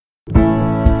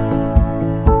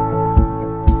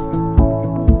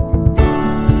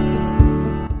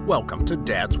Welcome to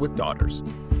Dads with Daughters.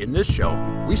 In this show,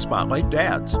 we spotlight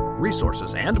dads,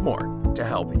 resources, and more to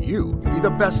help you be the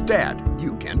best dad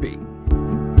you can be.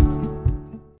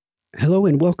 Hello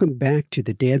and welcome back to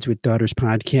the Dads with Daughters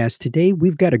podcast. Today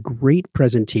we've got a great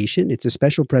presentation. It's a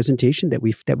special presentation that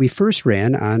we first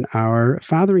ran on our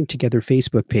Fathering Together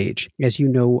Facebook page. As you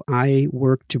know, I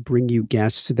work to bring you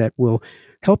guests that will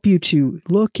help you to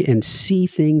look and see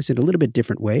things in a little bit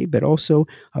different way, but also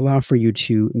allow for you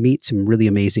to meet some really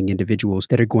amazing individuals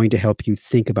that are going to help you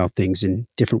think about things in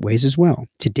different ways as well.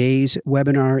 Today's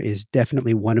webinar is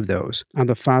definitely one of those. On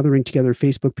the Fathering Together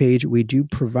Facebook page, we do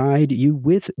provide you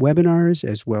with webinars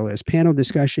as well as panel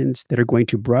discussions that are going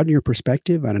to broaden your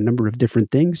perspective on a number of different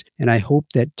things, and I hope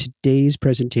that today's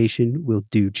presentation will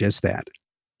do just that.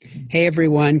 Hey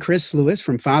everyone, Chris Lewis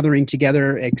from Fathering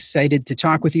Together, excited to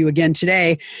talk with you again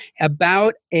today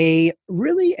about a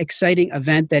really exciting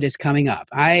event that is coming up.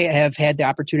 I have had the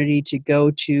opportunity to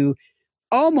go to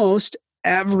almost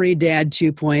every Dad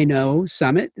 2.0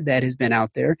 summit that has been out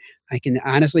there. I can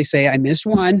honestly say I missed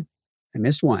one.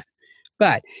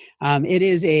 But it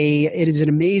is an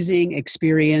amazing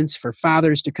experience for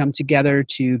fathers to come together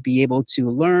to be able to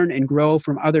learn and grow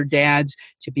from other dads,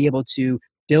 to be able to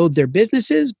build their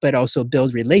businesses, but also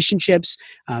build relationships,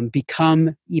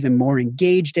 become even more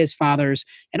engaged as fathers.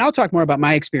 And I'll talk more about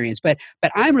my experience, but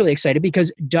I'm really excited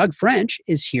because Doug French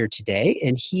is here today,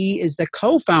 and he is the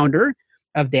co-founder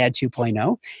of Dad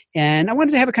 2.0. And I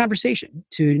wanted to have a conversation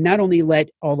to not only let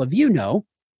all of you know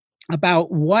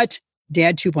about what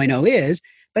Dad 2.0 is,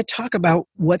 but talk about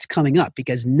what's coming up,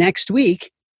 because next week,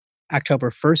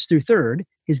 October 1st through 3rd,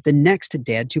 is the next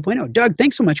Dad 2.0. Doug,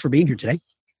 thanks so much for being here today.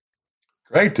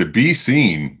 Great to be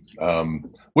seen.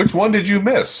 Which one did you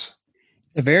miss?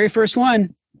 The very first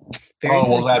one.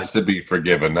 That's to be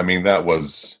forgiven. I mean, that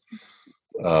was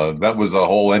a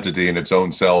whole entity in its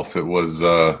own self. It was.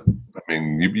 You're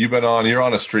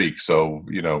on a streak, so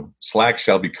slack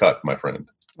shall be cut, my friend.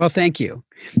 Well, thank you.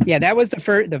 Yeah, that was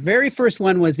the very first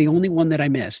one was the only one that I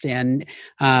missed, and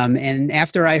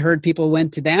after I heard people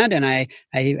went to that, and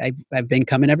I've been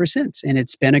coming ever since, and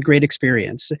it's been a great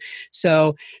experience.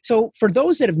 So for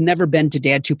those that have never been to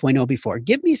Dad 2.0 before,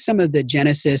 give me some of the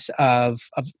genesis of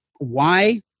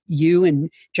why you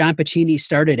and John Pacini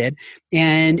started it,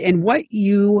 and what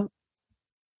you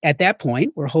at that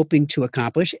point were hoping to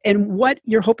accomplish, and what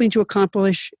you're hoping to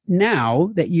accomplish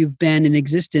now that you've been in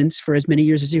existence for as many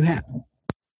years as you have.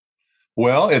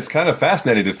 Well, it's kind of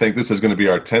fascinating to think this is going to be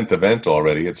our 10th event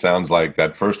already. It sounds like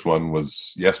that first one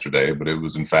was yesterday, but it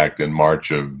was in fact in March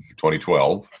of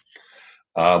 2012.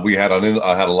 We had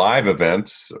a live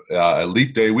event,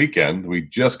 Leap Day weekend. We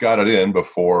just got it in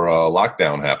before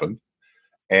lockdown happened.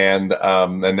 And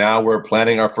now we're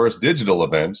planning our first digital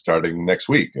event starting next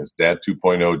week. It's Dad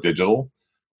 2.0 Digital,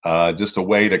 just a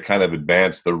way to kind of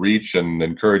advance the reach and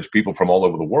encourage people from all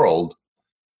over the world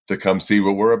to come see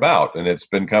what we're about. And it's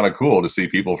been kind of cool to see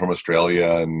people from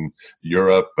Australia and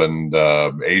Europe and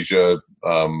Asia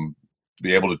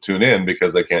be able to tune in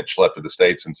because they can't schlep to the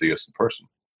States and see us in person.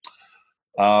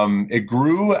 It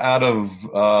grew out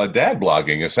of dad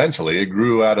blogging, essentially. It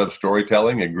grew out of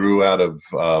storytelling. It grew out of,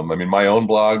 my own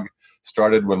blog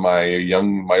started when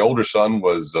my older son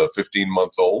was 15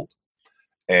 months old.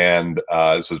 And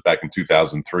this was back in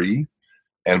 2003.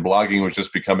 And blogging was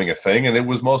just becoming a thing, and it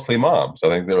was mostly moms. I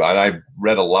think I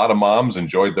read a lot of moms,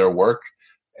 enjoyed their work,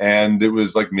 and it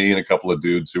was like me and a couple of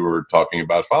dudes who were talking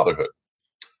about fatherhood.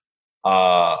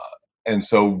 And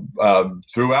so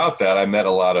throughout that, I met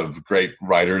a lot of great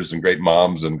writers and great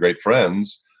moms and great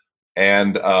friends.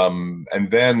 And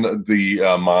then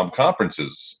the mom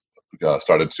conferences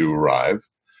started to arrive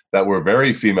that were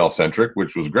very female-centric,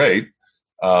 which was great.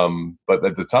 But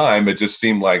at the time, it just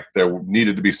seemed like there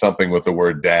needed to be something with the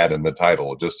word dad in the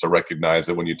title, just to recognize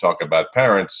that when you talk about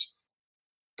parents,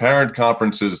 parent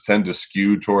conferences tend to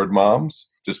skew toward moms,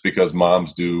 just because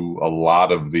moms do a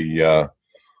lot of the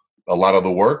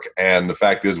work. And the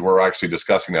fact is, we're actually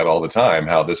discussing that all the time,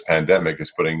 how this pandemic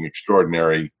is putting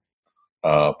extraordinary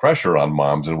pressure on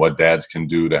moms and what dads can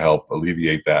do to help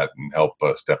alleviate that and help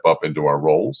step up into our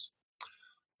roles.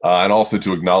 And also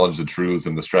to acknowledge the truths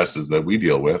and the stresses that we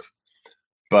deal with.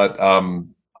 But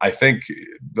I think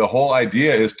the whole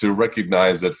idea is to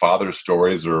recognize that fathers'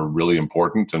 stories are really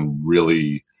important and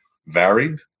really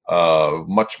varied,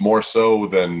 much more so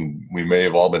than we may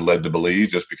have all been led to believe,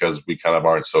 just because we kind of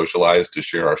aren't socialized to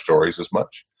share our stories as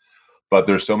much. But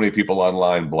there's so many people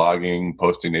online blogging,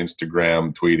 posting to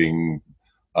Instagram, tweeting,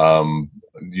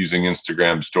 using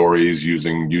Instagram stories,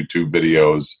 using YouTube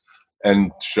videos,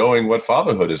 and showing what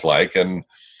fatherhood is like. And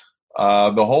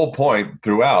the whole point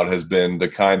throughout has been to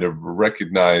kind of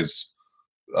recognize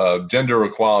gender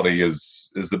equality is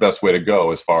the best way to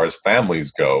go as far as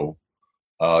families go,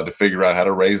 to figure out how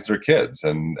to raise their kids.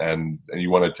 And you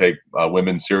want to take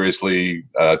women seriously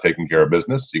taking care of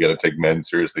business. You got to take men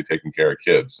seriously taking care of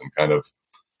kids, and kind of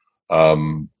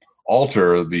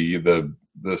alter the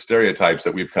stereotypes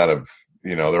that we've kind of,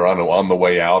 they're on the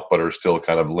way out, but are still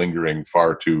kind of lingering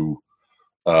far too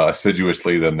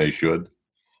assiduously than they should.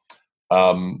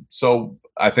 So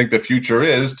I think the future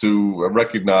is to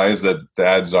recognize that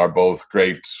dads are both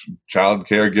great child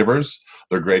caregivers.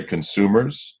 They're great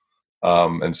consumers.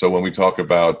 And so when we talk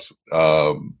about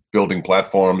building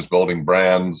platforms, building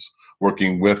brands,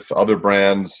 working with other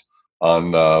brands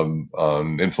on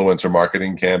influencer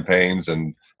marketing campaigns,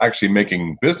 and actually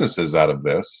making businesses out of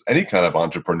this, any kind of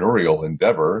entrepreneurial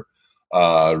endeavor,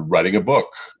 writing a book,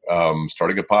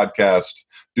 starting a podcast,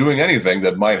 doing anything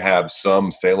that might have some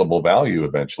saleable value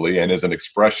eventually and is an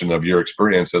expression of your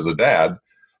experience as a dad,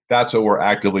 that's what we're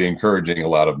actively encouraging a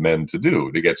lot of men to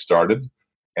do, to get started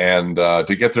and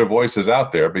to get their voices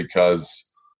out there, because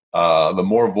the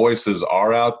more voices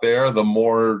are out there, the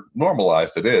more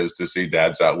normalized it is to see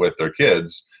dads out with their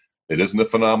kids. It isn't a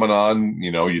phenomenon.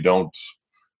 You don't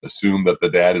assume that the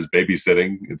dad is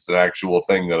babysitting. It's an actual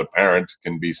thing that a parent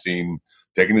can be seen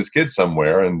taking his kids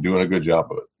somewhere and doing a good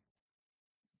job of it.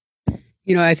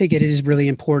 I think it is really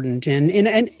important.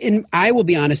 And I will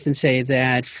be honest and say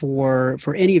that for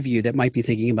any of you that might be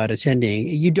thinking about attending,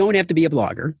 you don't have to be a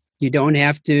blogger. You don't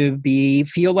have to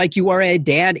feel like you are a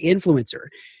dad influencer.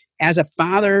 As a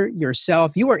father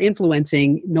yourself, you are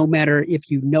influencing no matter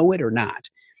if you know it or not.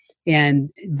 And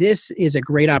this is a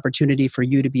great opportunity for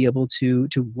you to be able to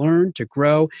learn, to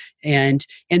grow. And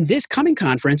this coming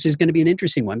conference is going to be an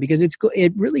interesting one, because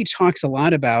it really talks a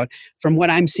lot about, from what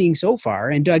I'm seeing so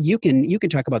far, and Doug, you can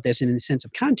talk about this in the sense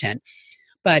of content,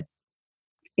 but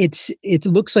it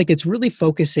looks like it's really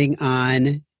focusing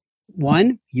on,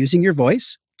 one, using your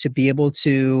voice to be able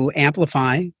to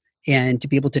amplify and to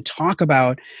be able to talk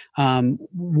about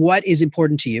what is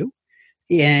important to you.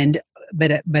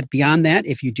 But beyond that,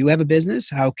 if you do have a business,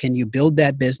 how can you build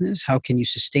that business? How can you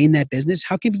sustain that business?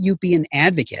 How can you be an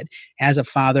advocate as a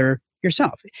father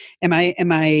yourself? Am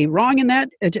I wrong in that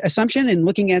assumption and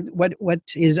looking at what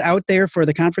is out there for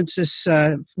the conferences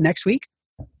next week?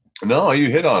 No, you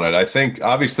hit on it. I think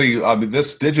obviously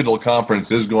this digital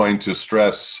conference is going to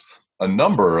stress a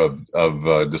number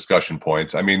of discussion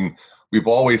points. I mean, we've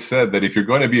always said that if you're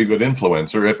going to be a good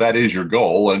influencer, if that is your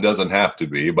goal, and it doesn't have to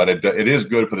be, but it is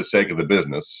good for the sake of the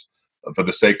business, for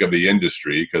the sake of the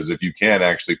industry, because if you can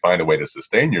actually find a way to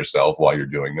sustain yourself while you're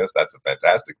doing this, that's a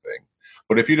fantastic thing.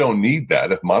 But if you don't need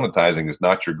that, if monetizing is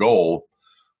not your goal,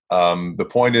 the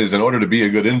point is, in order to be a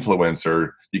good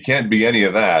influencer, you can't be any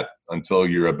of that until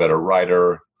you're a better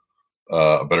writer,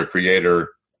 a better creator,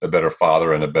 a better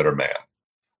father, and a better man.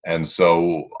 And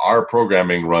so our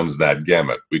programming runs that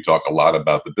gamut. We talk a lot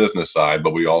about the business side,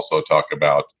 but we also talk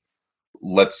about,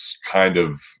 let's kind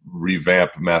of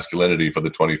revamp masculinity for the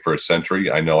 21st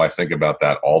century. I know I think about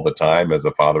that all the time as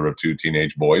a father of 2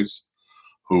 teenage boys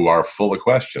who are full of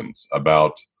questions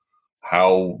about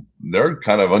how they're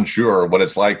kind of unsure what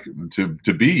it's like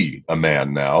to be a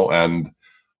man now. And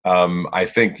I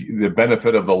think the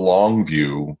benefit of the long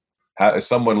view,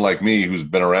 someone like me who's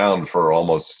been around for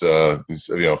almost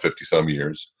 50 some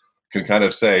years can kind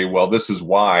of say, well, this is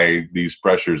why these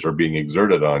pressures are being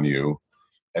exerted on you,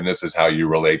 and this is how you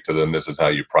relate to them, this is how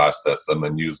you process them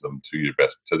and use them to your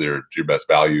best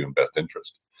value and best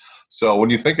interest. So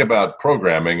when you think about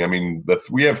programming, I mean,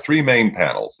 we have 3 main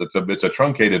panels. It's a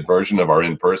truncated version of our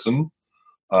in-person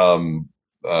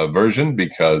version,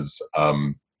 because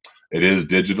it is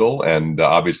digital, and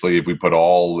obviously,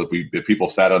 if people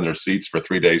sat on their seats for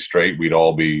 3 days straight, we'd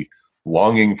all be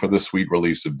longing for the sweet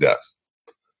release of death.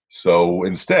 So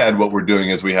instead, what we're doing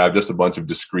is we have just a bunch of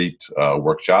discrete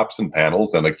workshops and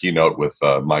panels, and a keynote with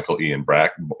Michael Ian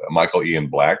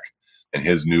Black, and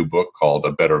his new book called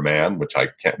A Better Man, which I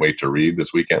can't wait to read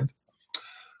this weekend.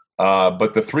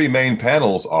 But the 3 main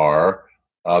panels are: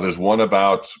 there's one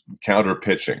about counter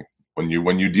pitching. When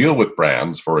you deal with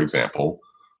brands, for example,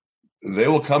 they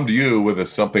will come to you with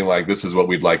something like, this is what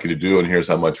we'd like you to do, and here's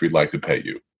how much we'd like to pay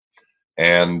you.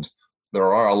 And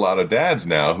there are a lot of dads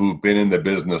now who've been in the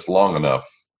business long enough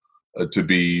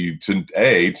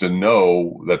to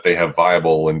know that they have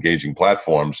viable, engaging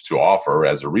platforms to offer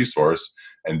as a resource,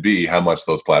 and B, how much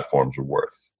those platforms are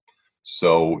worth.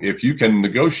 So if you can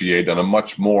negotiate on a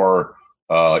much more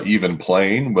even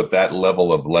plane with that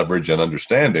level of leverage and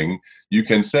understanding, you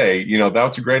can say,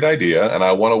 that's a great idea, and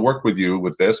I want to work with you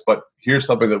with this, but here's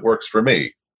something that works for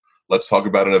me. Let's talk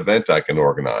about an event I can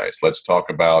organize. Let's talk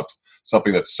about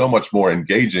something that's so much more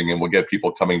engaging and will get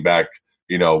people coming back,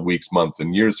 weeks, months,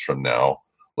 and years from now.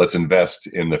 Let's invest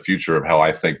in the future of how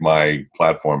I think my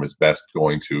platform is best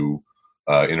going to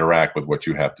interact with what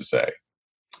you have to say.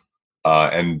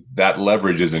 And that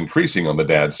leverage is increasing on the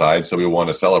dad side. So we want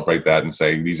to celebrate that and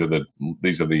say, these are the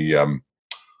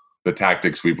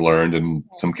tactics we've learned and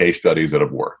some case studies that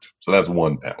have worked. So that's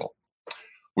one panel.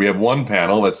 We have one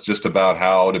panel that's just about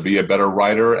how to be a better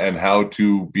writer and how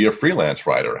to be a freelance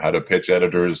writer, how to pitch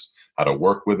editors, how to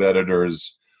work with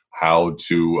editors, how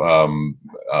to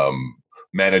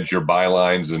manage your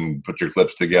bylines and put your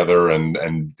clips together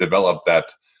and develop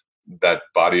that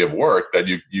body of work that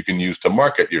you can use to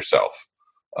market yourself.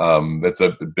 It's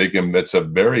a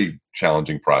very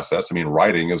challenging process. I mean,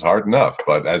 writing is hard enough,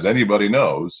 but as anybody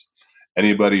knows,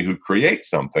 anybody who creates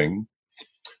something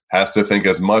has to think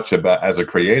as much about as a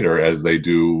creator as they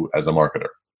do as a marketer.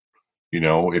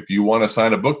 If you want to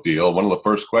sign a book deal, one of the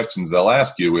first questions they'll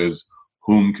ask you is,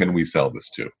 whom can we sell this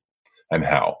to and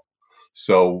how?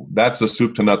 So that's a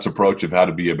soup to nuts approach of how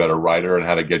to be a better writer and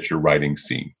how to get your writing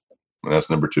seen. And that's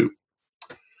number 2.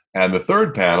 And the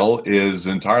third panel is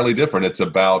entirely different. It's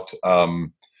about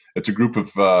it's a group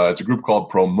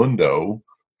called Promundo,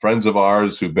 friends of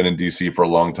ours who've been in DC for a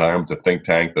long time. It's a think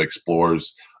tank that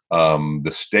explores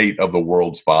the state of the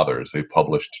world's fathers. They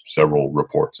published several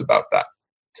reports about that,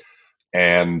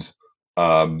 and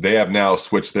they have now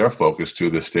switched their focus to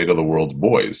the state of the world's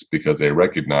boys, because they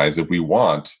recognize if we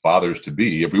want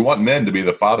men to be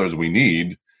the fathers we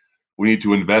need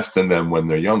to invest in them when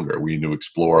they're younger. We need to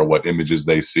explore what images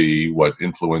they see, what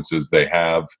influences they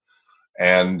have,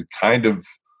 and kind of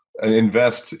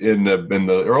invest in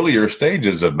the earlier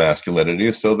stages of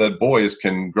masculinity so that boys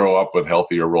can grow up with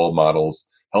healthier role models,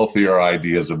 healthier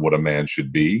ideas of what a man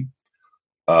should be.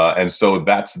 And so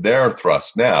that's their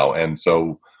thrust now. And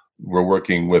so we're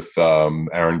working with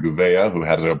Aaron Gouveia, who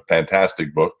has a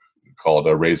fantastic book called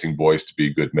Raising Boys to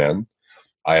Be Good Men.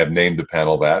 I have named the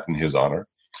panel that in his honor.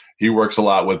 He works a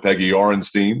lot with Peggy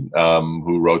Orenstein,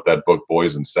 who wrote that book,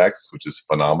 Boys and Sex, which is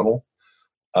phenomenal.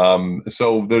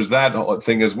 So there's that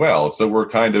thing as well. So we're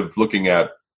kind of looking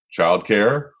at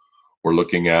childcare. We're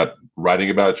looking at writing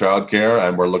about childcare,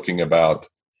 and we're looking about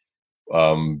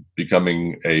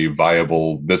becoming a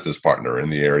viable business partner in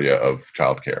the area of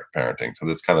childcare parenting. So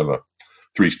that's kind of a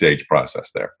 3-stage process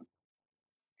there.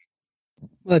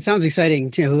 Well, it sounds exciting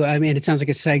too. I mean, it sounds like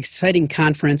an exciting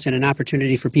conference and an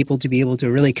opportunity for people to be able to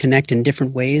really connect in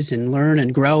different ways and learn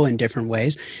and grow in different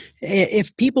ways.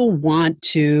 If people want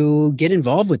to get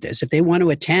involved with this, if they want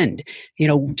to attend,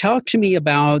 talk to me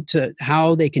about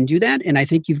how they can do that. And I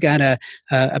think you've got a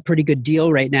pretty good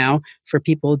deal right now for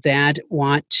people that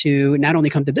want to not only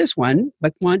come to this one,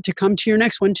 but want to come to your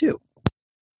next one too.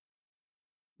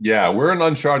 Yeah, we're in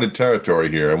uncharted territory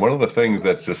here. And one of the things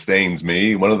that sustains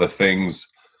me, one of the things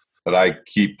that I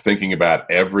keep thinking about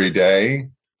every day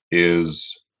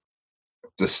is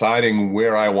deciding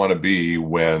where I want to be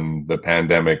when the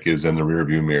pandemic is in the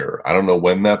rearview mirror. I don't know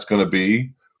when that's going to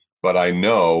be, but I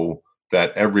know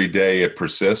that every day it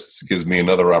persists gives me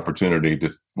another opportunity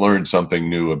to learn something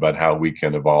new about how we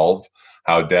can evolve,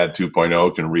 how Dad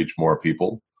 2.0 can reach more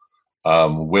people.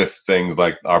 With things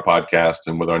like our podcast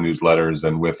and with our newsletters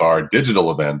and with our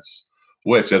digital events,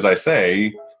 which, as I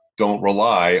say, don't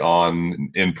rely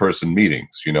on in-person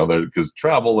meetings, because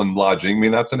travel and lodging,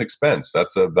 that's an expense.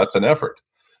 That's an effort.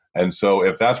 And so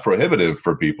if that's prohibitive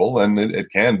for people, and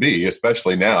it can be,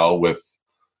 especially now with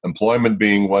employment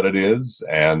being what it is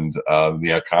and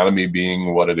the economy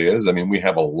being what it is, we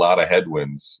have a lot of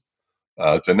headwinds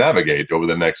to navigate over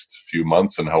the next few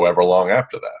months and however long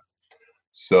after that.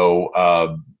 So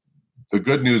the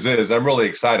good news is I'm really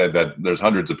excited that there's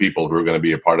hundreds of people who are going to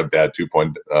be a part of Dad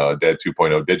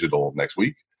 2.0 Digital next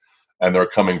week. And they're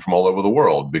coming from all over the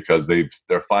world because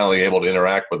they're finally able to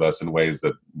interact with us in ways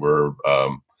that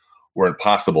weren't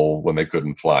possible when they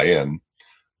couldn't fly in.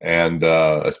 And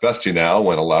especially now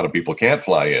when a lot of people can't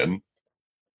fly in,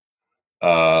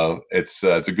 it's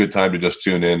a good time to just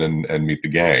tune in and meet the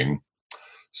gang.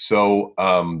 So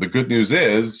the good news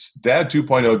is Dad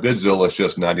 2.0 Digital is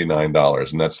just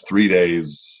 $99, and that's 3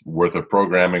 days worth of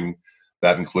programming.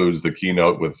 That includes the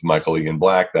keynote with Michael Ian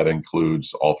Black. That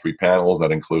includes all 3 panels.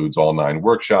 That includes all 9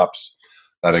 workshops.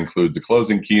 That includes the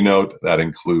closing keynote. That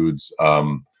includes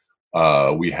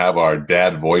we have our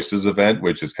Dad Voices event,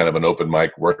 which is kind of an open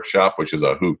mic workshop, which is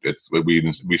a hoot.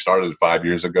 We started 5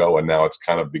 years ago, and now it's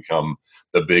kind of become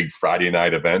the big Friday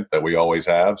night event that we always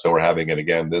have. So we're having it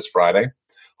again this Friday,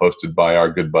 hosted by our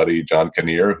good buddy, John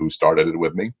Kinnear, who started it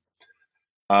with me.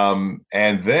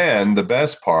 And then the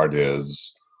best part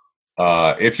is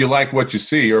if you like what you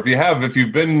see, or if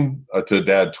you've been to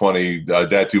Dad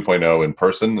 2.0 in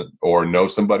person, or know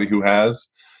somebody who has,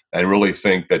 and really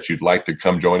think that you'd like to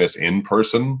come join us in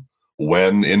person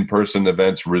when in-person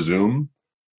events resume,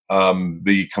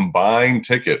 the combined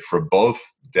ticket for both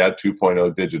Dad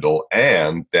 2.0 Digital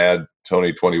and Dad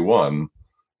Tony 21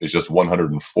 is just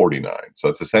 $149. So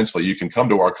it's essentially, you can come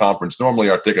to our conference. Normally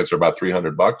our tickets are about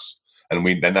 $300,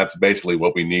 and that's basically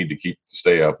what we need to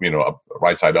stay up,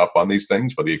 right side up on these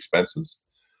things for the expenses.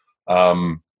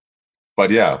 But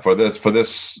yeah, for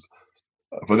this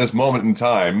moment in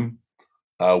time,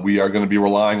 we are going to be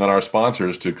relying on our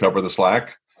sponsors to cover the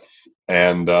slack,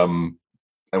 and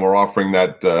we're offering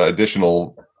that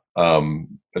additional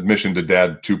admission to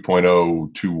Dad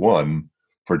 2.021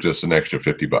 for just an extra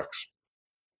 $50.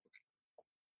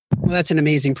 Well, that's an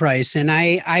amazing price. And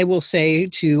I will say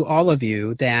to all of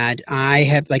you that I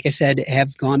have, like I said,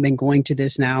 been going to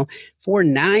this now for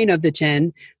 9 of the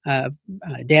 10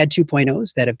 Dad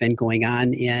 2.0s that have been going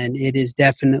on. And it is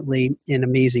definitely an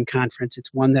amazing conference.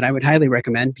 It's one that I would highly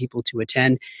recommend people to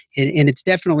attend. And it's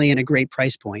definitely in a great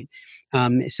price point.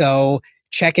 So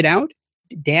check it out.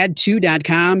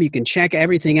 Dad2.com. You can check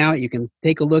everything out. You can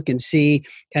take a look and see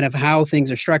kind of how things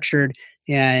are structured.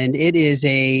 And it's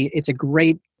a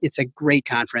great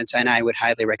conference, and I would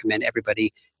highly recommend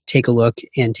everybody take a look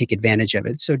and take advantage of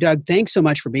it. So Doug, thanks so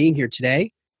much for being here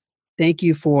today. Thank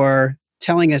you for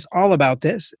telling us all about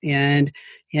this. And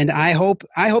I hope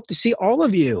to see all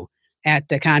of you at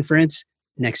the conference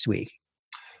next week.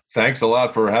 Thanks a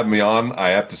lot for having me on. I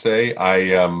have to say,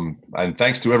 and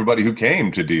thanks to everybody who came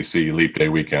to DC Leap Day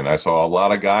weekend. I saw a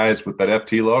lot of guys with that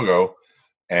FT logo,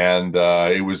 and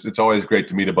it's always great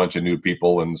to meet a bunch of new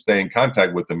people and stay in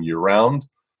contact with them year round.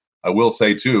 I will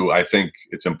say too, I think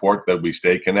it's important that we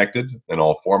stay connected in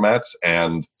all formats.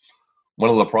 And one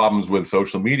of the problems with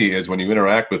social media is when you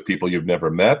interact with people you've never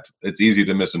met, it's easy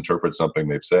to misinterpret something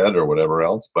they've said or whatever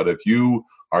else. But if you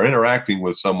are interacting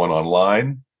with someone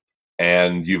online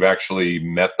and you've actually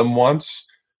met them once,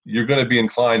 you're going to be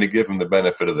inclined to give them the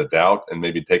benefit of the doubt and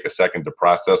maybe take a second to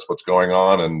process what's going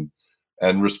on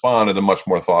and respond in a much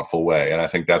more thoughtful way. And I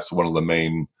think that's one of the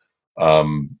main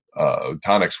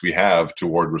tonics we have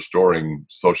toward restoring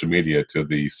social media to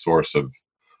the source of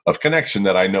connection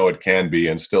that I know it can be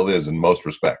and still is in most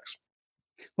respects.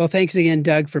 Well, thanks again,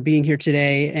 Doug, for being here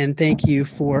today. And thank you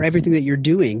for everything that you're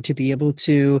doing to be able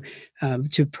to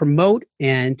promote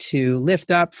and to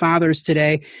lift up fathers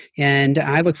today. And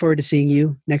I look forward to seeing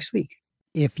you next week.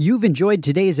 If you've enjoyed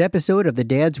today's episode of the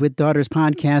Dads with Daughters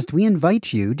podcast, we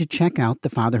invite you to check out the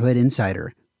Fatherhood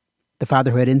Insider. The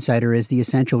Fatherhood Insider is the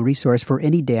essential resource for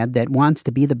any dad that wants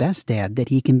to be the best dad that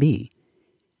he can be.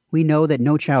 We know that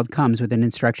no child comes with an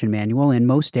instruction manual, and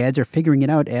most dads are figuring it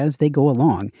out as they go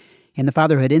along. And the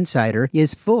Fatherhood Insider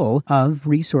is full of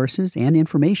resources and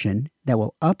information that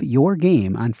will up your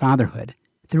game on fatherhood.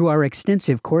 Through our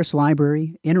extensive course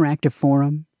library, interactive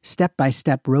forum,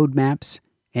 step-by-step roadmaps,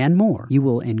 and more, you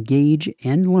will engage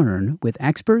and learn with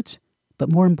experts,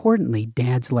 but more importantly,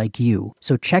 dads like you.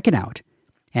 So check it out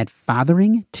at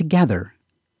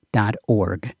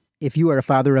fatheringtogether.org. If you are a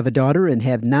father of a daughter and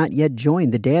have not yet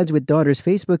joined the Dads with Daughters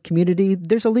Facebook community,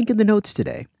 there's a link in the notes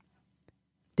today.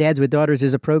 Dads with Daughters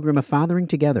is a program of Fathering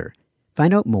Together.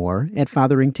 Find out more at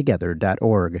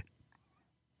fatheringtogether.org.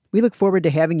 We look forward to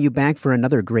having you back for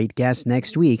another great guest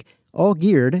next week, all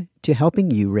geared to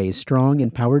helping you raise strong,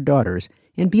 empowered daughters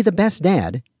and be the best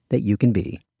dad that you can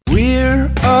be. We're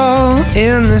all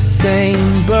in the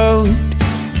same boat,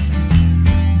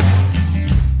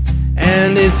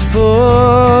 and it's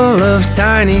full of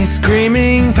tiny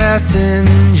screaming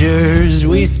passengers.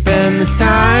 We spend the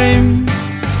time,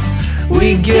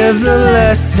 we give the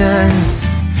lessons,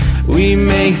 we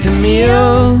make the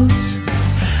meals,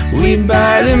 we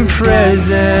buy them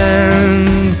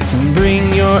presents.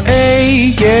 Bring your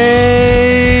A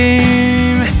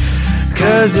game,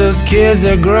 'cause those kids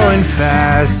are growing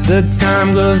fast. The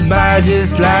time goes by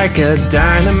just like a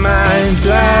dynamite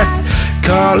blast.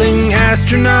 Calling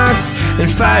astronauts and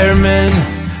firemen,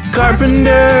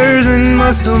 carpenters and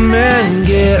muscle men.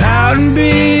 Get out and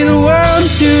be the world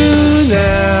to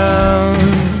them.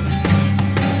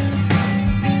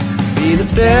 Be the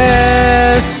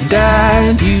best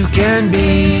dad you can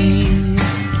be.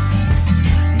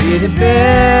 Be the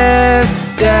best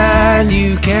dad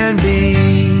you can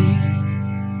be.